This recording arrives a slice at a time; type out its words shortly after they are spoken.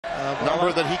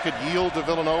number that he could yield to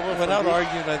Villanova? Without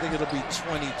arguing, I think it'll be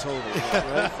 20 total.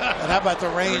 Right? And how about the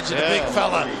range of the big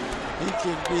fella? He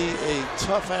can be a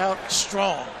tough out,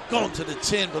 strong, going to the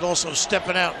tin, but also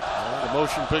stepping out. The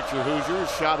motion picture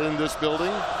Hoosiers shot in this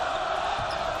building.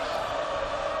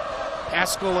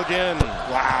 Paschall again.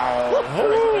 Wow.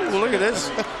 Oh, look at this.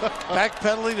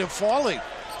 Backpedaling and falling.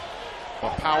 A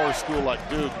power school like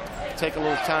Duke, take a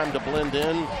little time to blend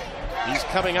in. He's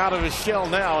coming out of his shell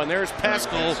now, and there's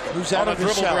Paschall who's out on a of his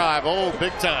dribble shell. drive. Oh,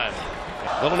 big time.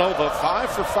 Villanova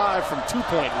 5 for 5 from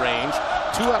 2-point range,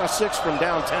 2 out of 6 from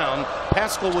downtown.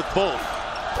 Paschall with both.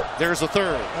 There's a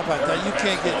third. How about that? You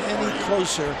can't get any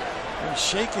closer than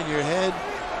shaking your head.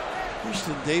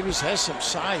 Houston Davis has some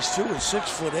size too, at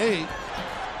 6'8".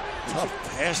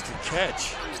 Tough pass to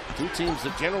catch. Two teams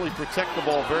that generally protect the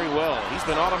ball very well. He's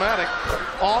been automatic.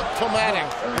 Automatic.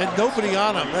 And nobody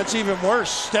on him. That's even worse.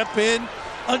 Step in,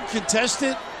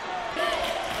 uncontested.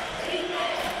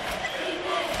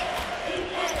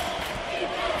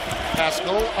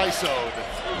 Paschall iso'd.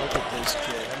 Look at this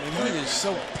kid. I mean, he is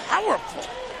so powerful.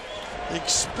 He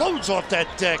explodes off that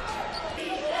deck.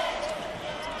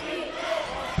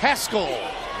 Paschall.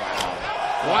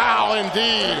 Wow,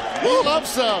 indeed.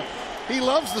 He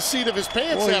loves the seat of his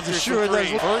pants after sure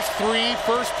three.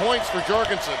 First points for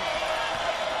Jorgensen.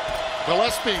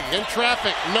 Gillespie in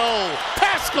traffic. No.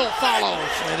 Paschall follows.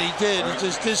 And he did. He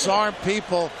just disarmed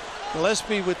people.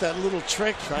 Gillespie with that little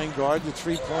trick. Try and guard the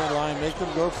three-point line. Make them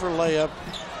go for a layup.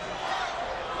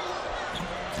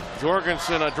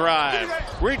 Jorgensen a drive.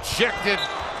 Rejected.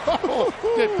 Oh,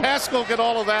 did Paschall get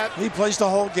all of that? He plays the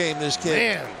whole game, this kid.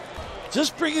 Man.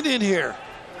 Just bring it in here.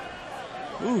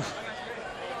 Ooh.